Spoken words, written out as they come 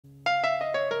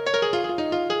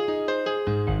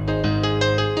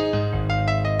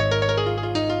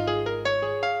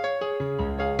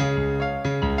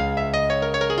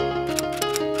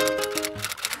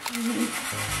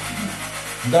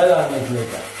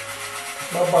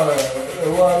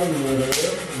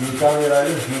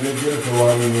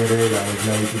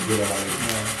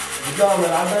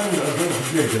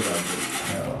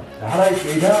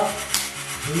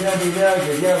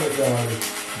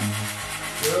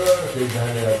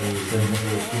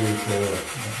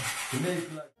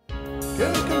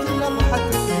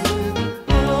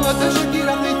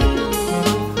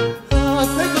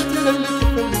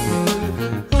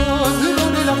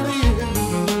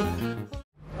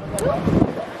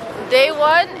Day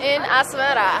 1 in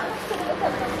ASMARA.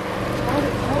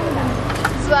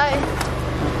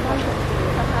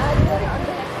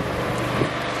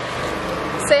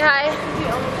 Say hi.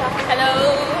 Hello.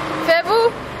 Febu.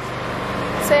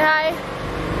 Say hi.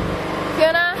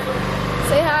 Fiona.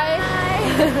 Say hi.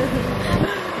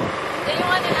 Day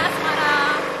 1 in ASMARA.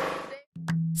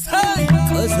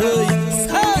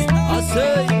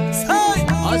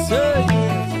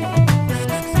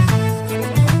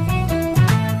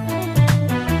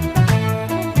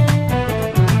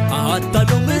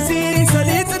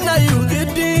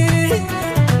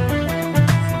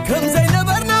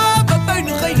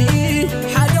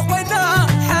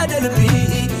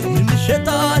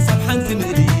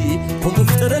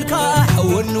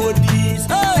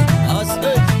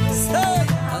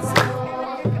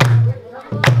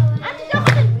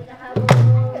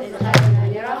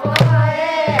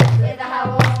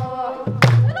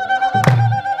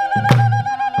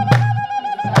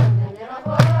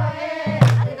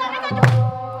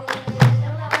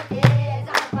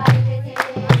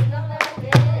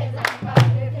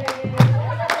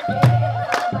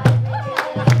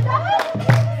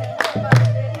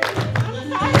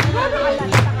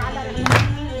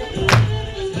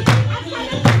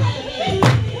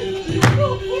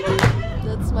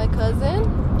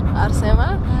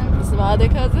 Other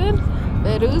cousin,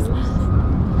 Beruz.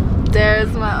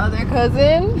 There's my other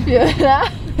cousin, Fiona.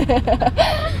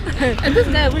 And this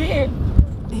guy over here.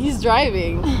 He's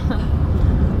driving.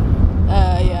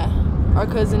 Yeah. Our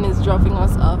cousin is dropping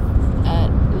us off at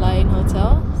Lion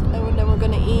Hotel. And then we're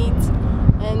gonna eat.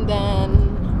 And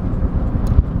then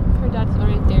Her dad's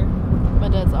already there. my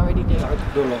dad's already there.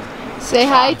 Say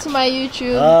hi to my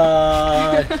YouTube.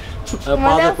 Hi.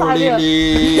 Father for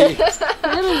Lily.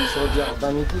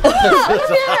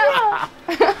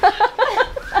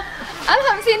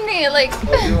 I've seen me like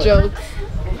Jokes.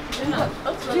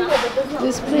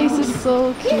 This place is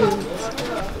so cute.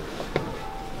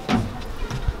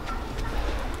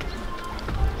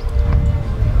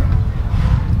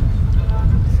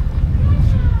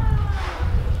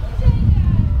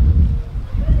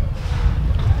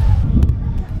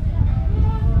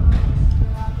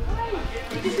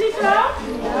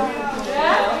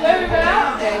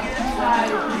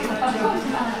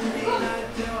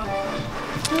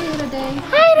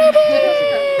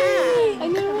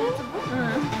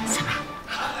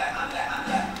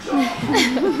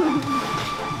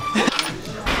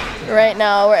 Right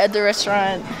now we're at the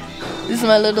restaurant. This is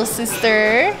my little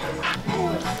sister.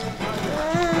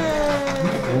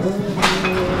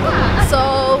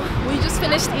 So we just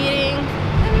finished eating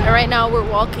and right now we're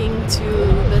walking to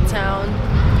the town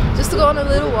just to go on a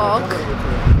little walk.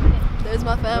 There's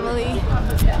my family.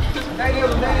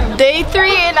 Day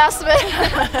 3 in ASMARA.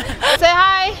 Say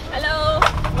hi. hello.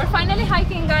 We're finally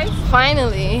hiking, guys.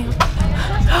 Finally.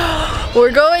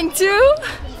 We're going to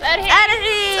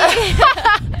ERITREA.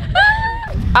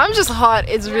 I'm just hot.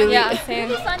 It's really same.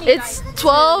 It's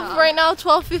 12 right now,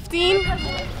 12:15.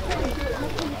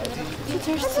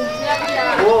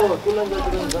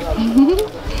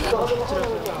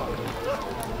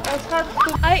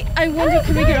 I wonder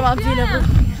can we get about dinner?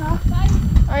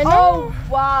 I know. Oh,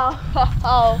 wow.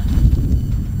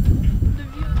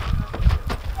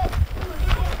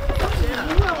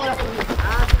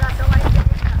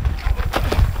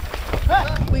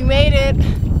 We made it.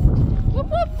 Whoop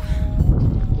whoop.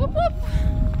 Whoop whoop.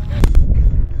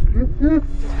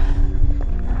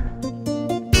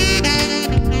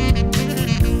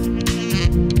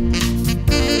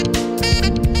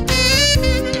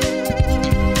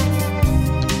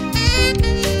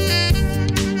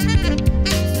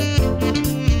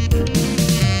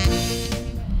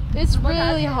 It's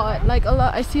really hot. Like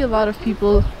I see a lot of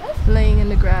people laying in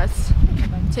the grass,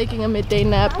 taking a midday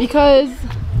nap because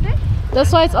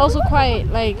that's why it's also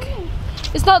quiet. Like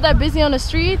it's not that busy on the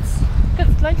streets. Because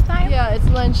it's lunchtime? Yeah, it's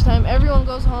lunchtime. Everyone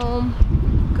goes home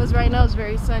because right now it's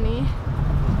very sunny.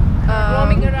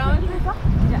 Roaming around?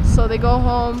 So they go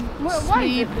home,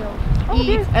 sleep,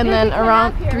 eat, and then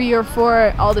around 3 or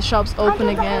 4 all the shops open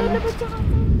again.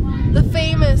 The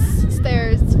famous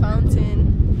stairs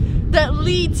fountain that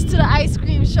leads to the ice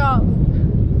cream shop.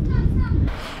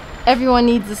 Everyone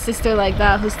needs a sister like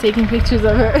that who's taking pictures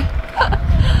of her.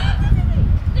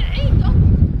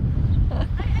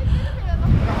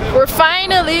 We're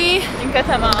finally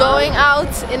going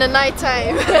out in the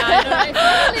nighttime.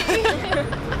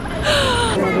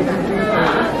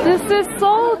 This is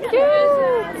so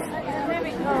cute.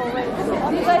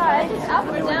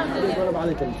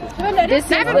 This is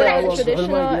the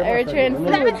traditional Eritrean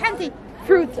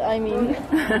fruit. I mean,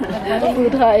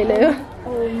 food.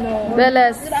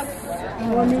 Beles,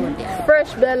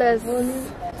 fresh beles.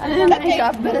 أنا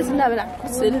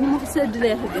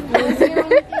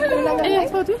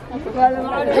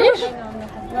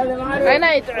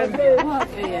يتعب.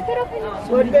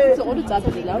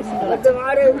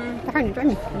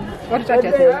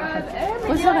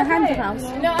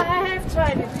 No, I have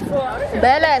tried it before.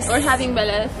 Beles. We're having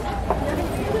beles.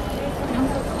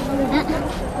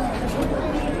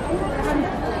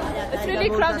 It's really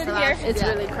crowded here. It's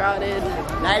really crowded.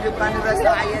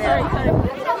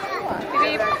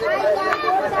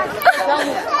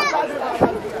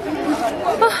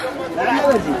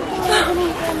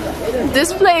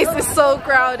 This place is so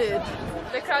crowded.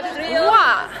 The crowd is real.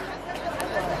 Wow.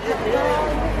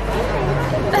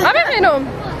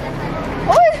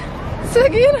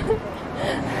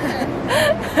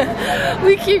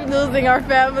 We keep losing our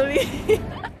family.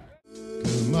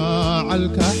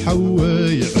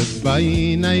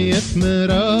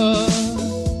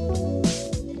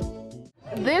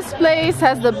 This place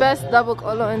has the best double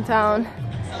kolo in town,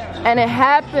 and it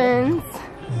happens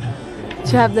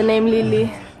to have the name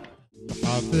Lily.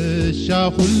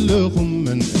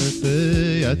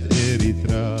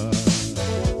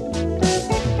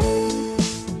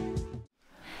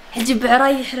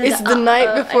 It's the night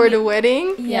before the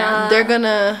wedding. Yeah. They're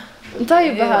gonna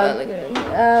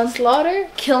slaughter?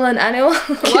 Kill an animal.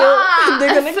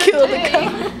 They're gonna kill the cow.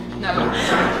 No.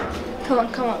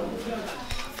 Come on.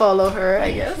 Follow her,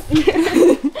 I guess.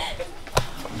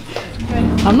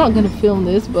 I'm not gonna film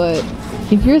this, but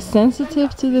if you're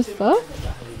sensitive to this stuff,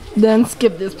 then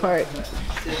skip this part.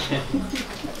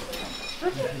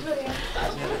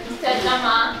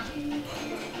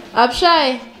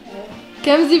 Abshay,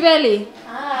 كم زبالي؟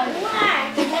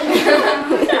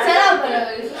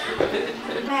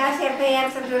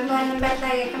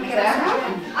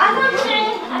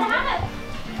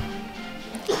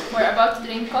 We're about to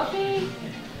drink coffee.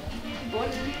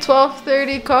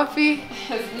 12:30 coffee.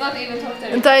 It's not even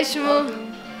 12:30. انتي شمو؟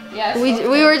 Yes.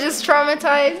 We were just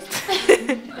traumatized.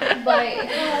 But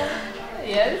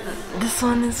yes. This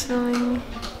one is filming me.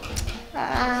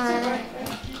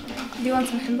 Do you want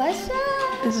some himbasha?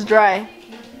 It's dry.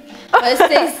 But it's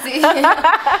tasty.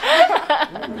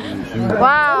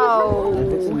 Wow.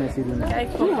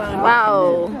 Wow.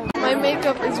 My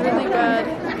makeup is really bad.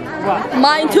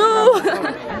 Mine too.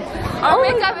 Our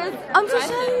makeup is. I'm so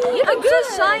shiny. I'm so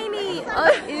shiny.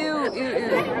 Ew.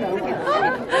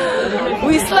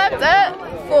 We slept at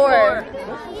 4.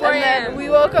 And then we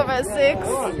woke up at 6,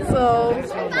 so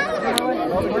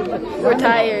we're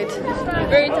tired.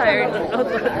 Very tired.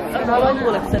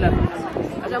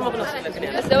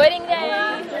 It's the wedding day.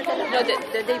 No,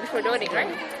 the day before the wedding,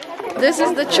 right? This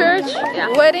is the church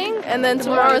wedding, and then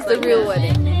tomorrow is the real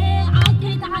wedding.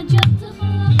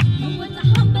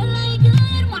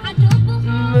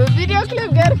 Video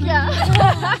clip Garkia.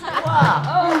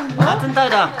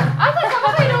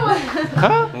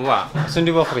 ها؟ واو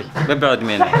سندي بخري ببعد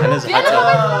مني أنا زحمت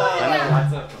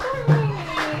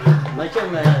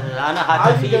أنا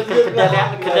حتى في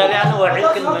كدالي أنا وعيد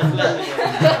كلمة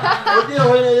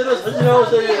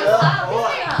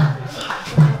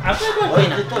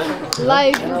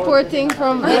Live reporting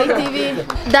from ATV.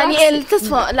 دانيال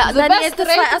تصفى لا دانيال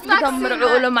تصفى أصلا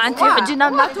مرعو له مع أنتي حجينا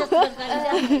معته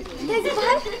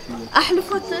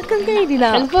أحلفت كم قايلي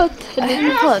لا حلفت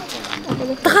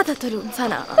تخطت له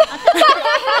سنة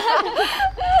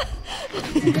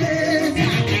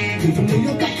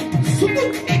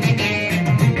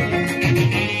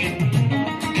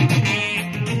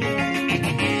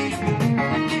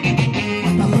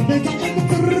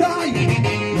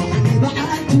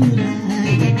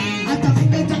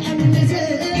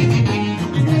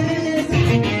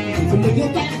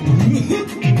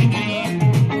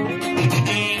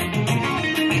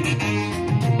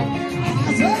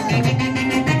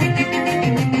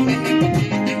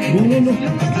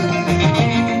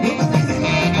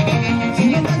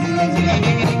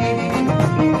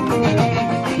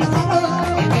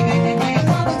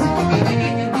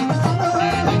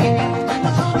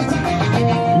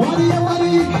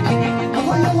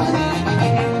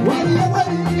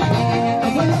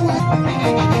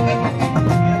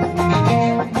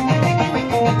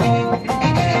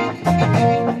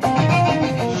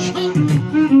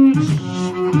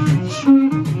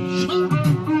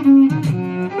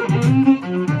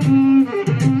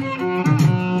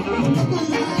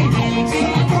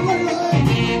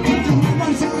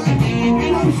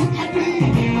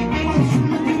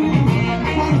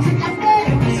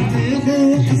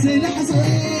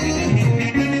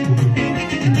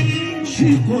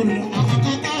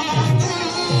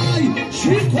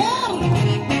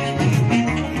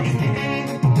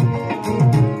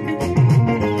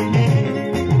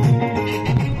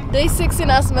 6 in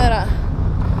ASMARA.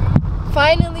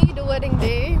 Finally, the wedding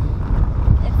day.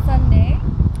 It's Sunday.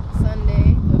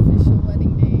 Sunday, the official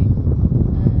wedding day.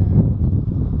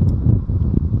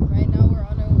 Right now we're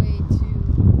on our way to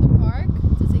the park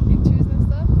to take pictures and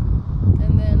stuff.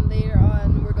 And then later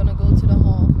on we're gonna go to the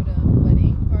hall for the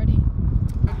wedding party.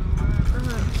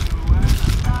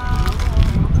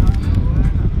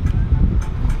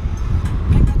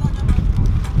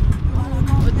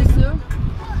 What this do?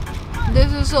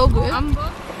 This is so good.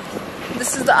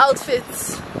 This is the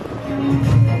outfits.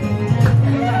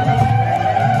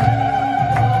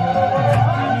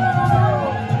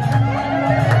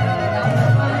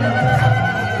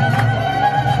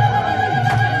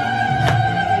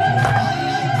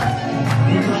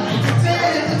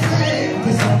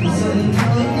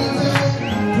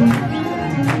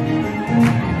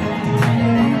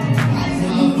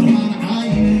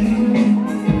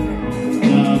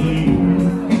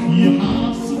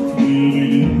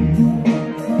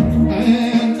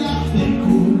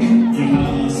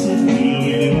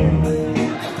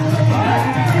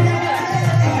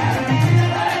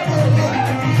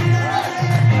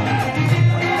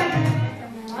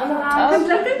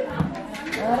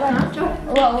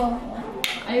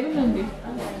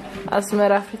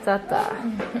 ASMARA frittata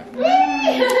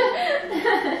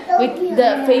with the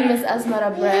famous ASMARA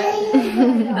bread.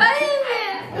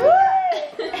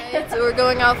 So we're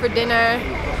going out for dinner.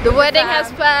 The wedding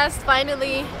has passed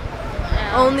finally.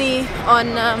 Only on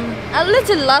a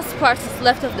little last part is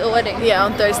left of the wedding. Yeah,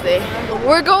 on Thursday.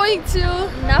 We're going to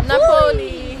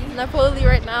Napoli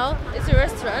right now. It's a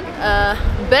restaurant.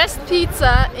 Best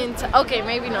pizza in okay,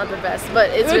 maybe not the best, but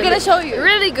it's We're gonna show you.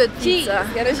 Really good pizza.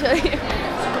 Gonna show you.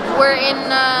 We're in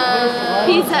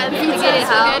Pizza and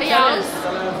Spaghetti House.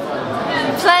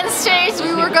 Plans changed.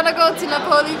 We were gonna go to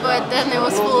Napoli, but then it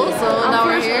was full, so now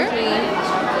we're here.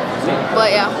 But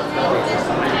yeah,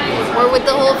 we're with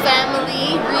the whole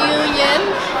family reunion.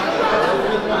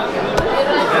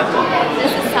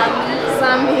 This is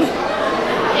Sammy.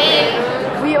 Hey.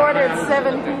 We ordered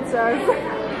 7 pizzas,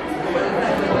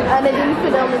 and it didn't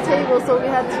fit on the table, so we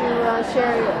had to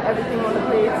share everything on the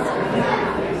plates.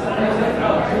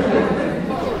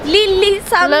 Lili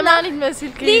Samna.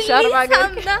 Lili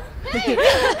Samna.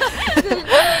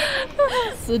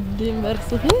 Suddi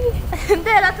mersuhi.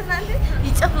 Dela tunandi.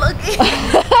 Ichaplogi.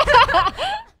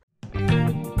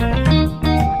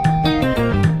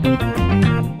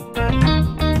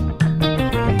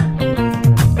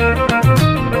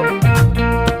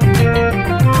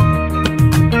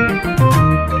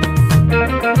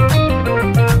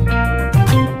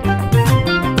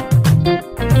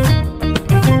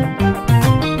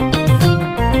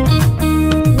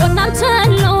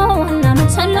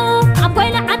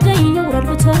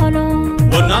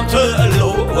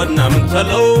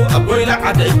 تلو أبوي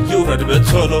لعدك يورد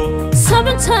بتلو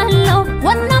سبن تلو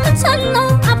وانا متلو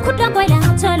أبكو دقوي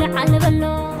لها تلو على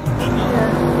بلو.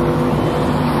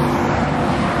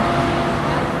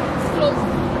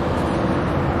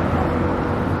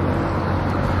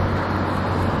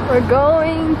 We're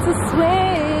going to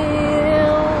swim.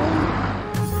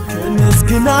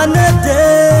 كمسكنا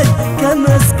ندي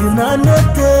كمسكنا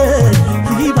ندي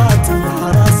هيبات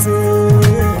الحراسي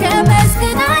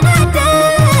كمسكنا ندي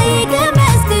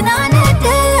كمسكنا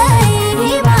ندي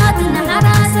هيبات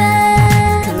الحراسي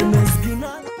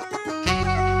كمسكنا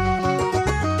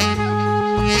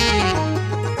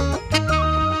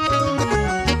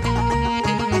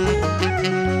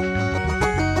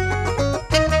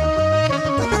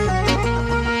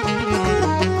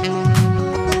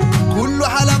كله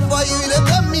على فايل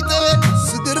قميته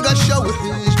صدر قشا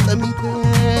وحش قميته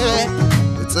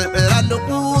تصعر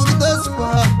اللقور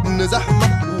تسفى نزحمة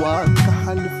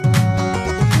وانكحلفة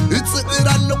تصعر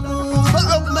اللقور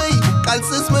بعظمي قال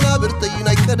سس منابرتين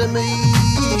اكاديمي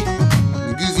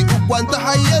جيزي اقوان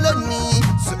تحيلني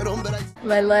سعرهم براي.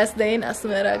 My last day in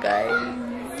ASMARA, guys.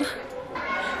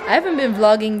 I haven't been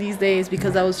vlogging these days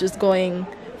because I was just going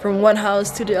from one house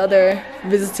to the other,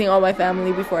 visiting all my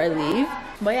family before I leave.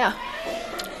 But yeah,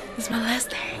 this is my last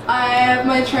day. I have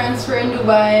my transfer in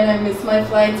Dubai and I missed my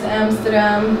flight to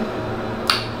Amsterdam.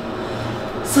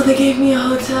 So they gave me a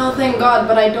hotel, thank God,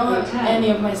 but I don't have any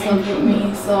of my stuff with me,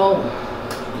 so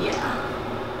yeah.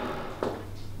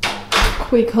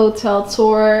 Quick hotel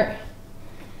tour.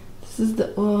 This is the,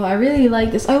 oh, I really like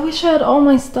this. I wish I had all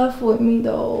my stuff with me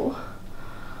though.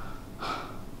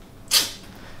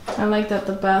 I like that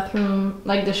the bathroom,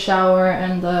 like the shower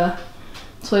and the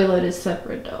toilet is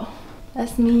separate though.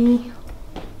 That's me.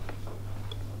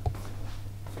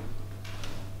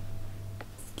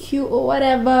 It's cute or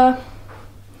whatever.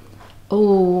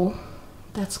 Oh,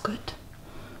 that's good.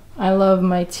 I love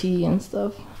my tea and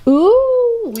stuff.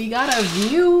 Ooh, we got a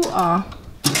view. I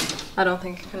don't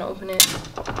think I can open it.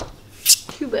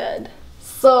 Too bad.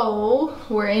 So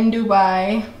we're in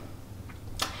Dubai.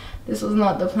 This was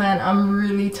not the plan. I'm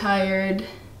really tired.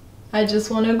 I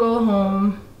just want to go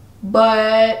home.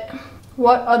 But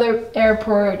what other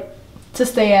airport to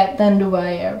stay at than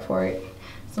Dubai airport?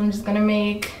 So I'm just gonna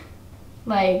make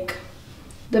like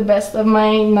the best of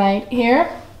my night here.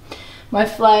 My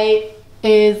flight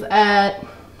is at,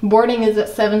 boarding is at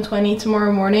 7:20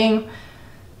 tomorrow morning.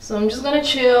 So I'm just gonna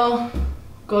chill,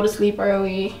 go to sleep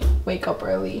early, wake up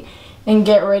early, and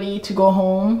get ready to go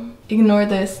home. Ignore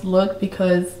this look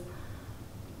because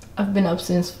I've been up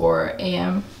since 4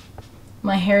 a.m.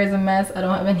 My hair is a mess. I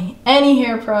don't have any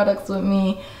hair products with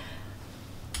me.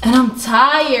 And I'm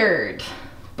tired.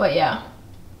 But yeah,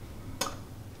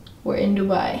 we're in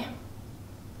Dubai.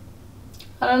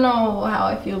 I don't know how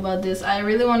I feel about this. I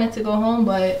really wanted to go home,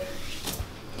 but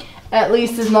at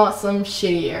least it's not some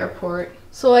shitty airport.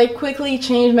 So I quickly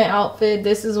changed my outfit.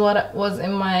 This is what was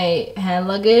in my hand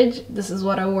luggage. This is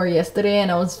what I wore yesterday, and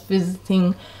I was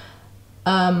visiting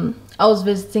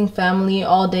family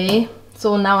all day.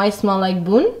 So now I smell like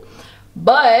Boon,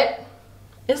 but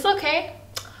it's okay.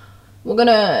 We're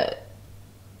gonna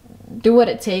do what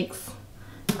it takes.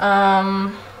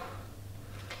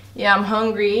 Yeah, I'm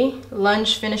hungry.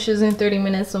 Lunch finishes in 30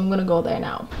 minutes, so I'm gonna go there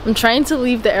now. I'm trying to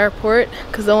leave the airport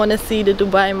because I want to see the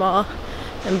Dubai Mall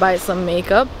and buy some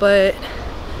makeup, but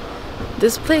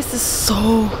this place is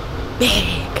so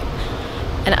big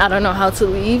and I don't know how to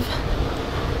leave.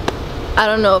 I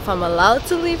don't know if I'm allowed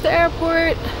to leave the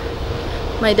airport.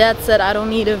 My dad said I don't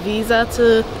need a visa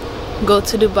to go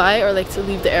to Dubai or like to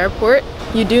leave the airport.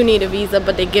 You do need a visa,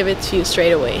 but they give it to you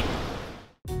straight away.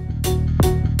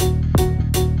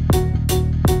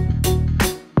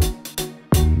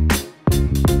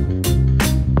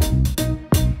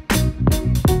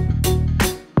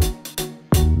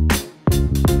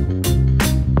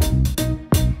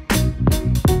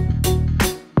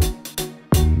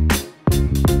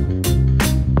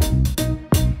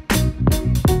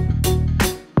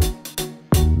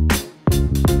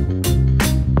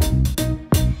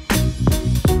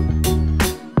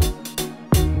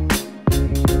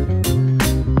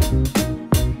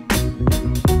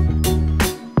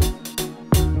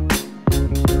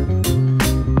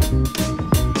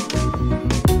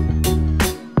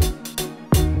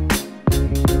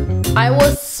 I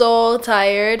was so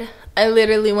tired. I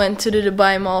literally went to the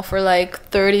Dubai Mall for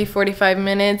like 30-45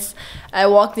 minutes. I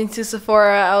walked into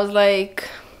Sephora. I was like,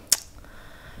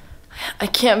 I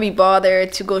can't be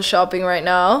bothered to go shopping right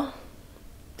now.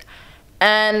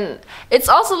 And it's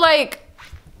also like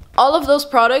all of those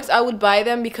products, I would buy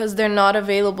them because they're not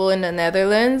available in the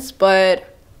Netherlands.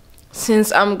 But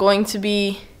since I'm going to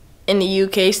be in the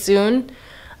UK soon,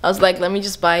 I was like, let me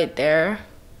just buy it there.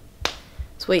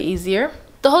 It's way easier.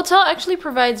 The hotel actually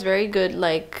provides very good,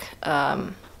 like,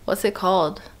 what's it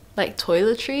called? Like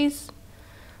toiletries?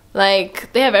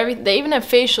 Like, they have everything. They even have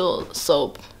facial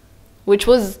soap, which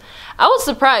was, I was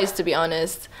surprised to be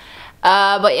honest.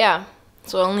 But yeah,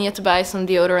 so I only had to buy some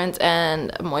deodorant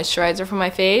and a moisturizer for my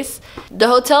face. The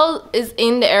hotel is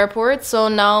in the airport, so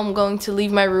now I'm going to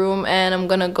leave my room and I'm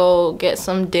gonna go get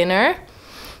some dinner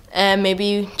and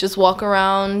maybe just walk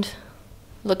around,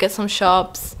 look at some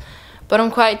shops. But I'm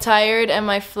quite tired and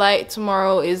my flight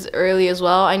tomorrow is early as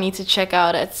well. I need to check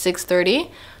out at 6:30,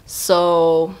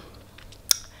 so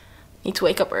need to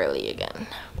wake up early again.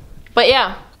 But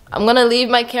yeah, I'm gonna leave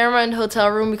my camera in the hotel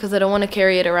room because I don't want to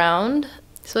carry it around.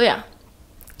 So yeah,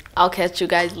 I'll catch you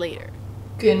guys later.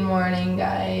 Good morning,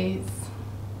 guys.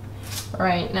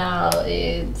 Right now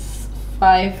it's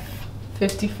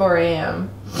 5:54 a.m.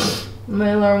 My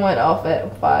alarm went off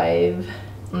at 5.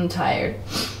 I'm tired.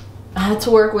 I had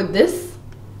to work with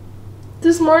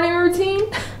this morning routine.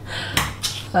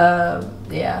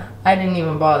 Yeah, I didn't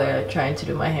even bother trying to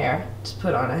do my hair. Just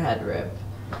put on a head wrap,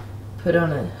 put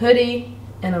on a hoodie,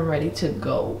 and I'm ready to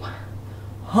go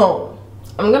home.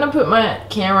 I'm gonna put my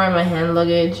camera in my hand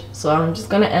luggage, so I'm just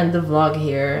gonna end the vlog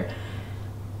here.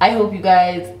 I hope you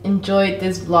guys enjoyed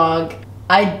this vlog.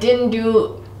 I didn't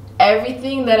do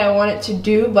everything that I wanted to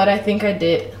do, but I think I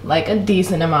did like a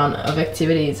decent amount of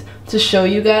activities to show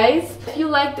you guys. If you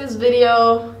like this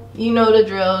video, you know the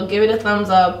drill. Give it a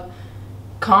thumbs up.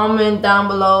 Comment down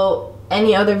below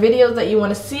any other videos that you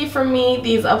want to see from me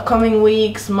these upcoming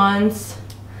weeks, months,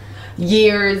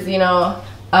 years, you know.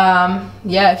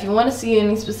 Yeah, if you want to see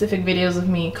any specific videos of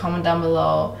me, comment down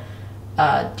below.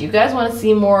 Do you guys want to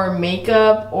see more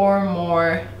makeup or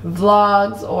more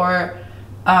vlogs or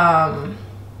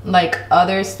like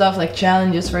other stuff like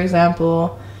challenges, for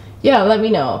example? yeah, let me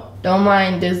know. Don't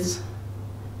mind this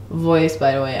voice,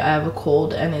 by the way. I have a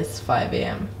cold and it's 5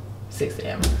 a.m. 6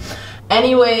 a.m.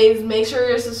 Anyways, make sure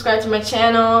you're subscribed to my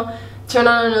channel. Turn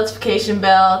on the notification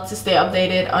bell to stay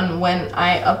updated on when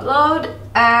I upload.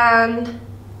 And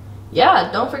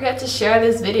yeah, don't forget to share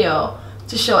this video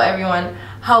to show everyone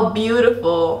how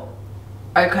beautiful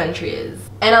our country is.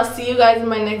 And I'll see you guys in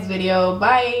my next video.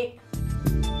 Bye!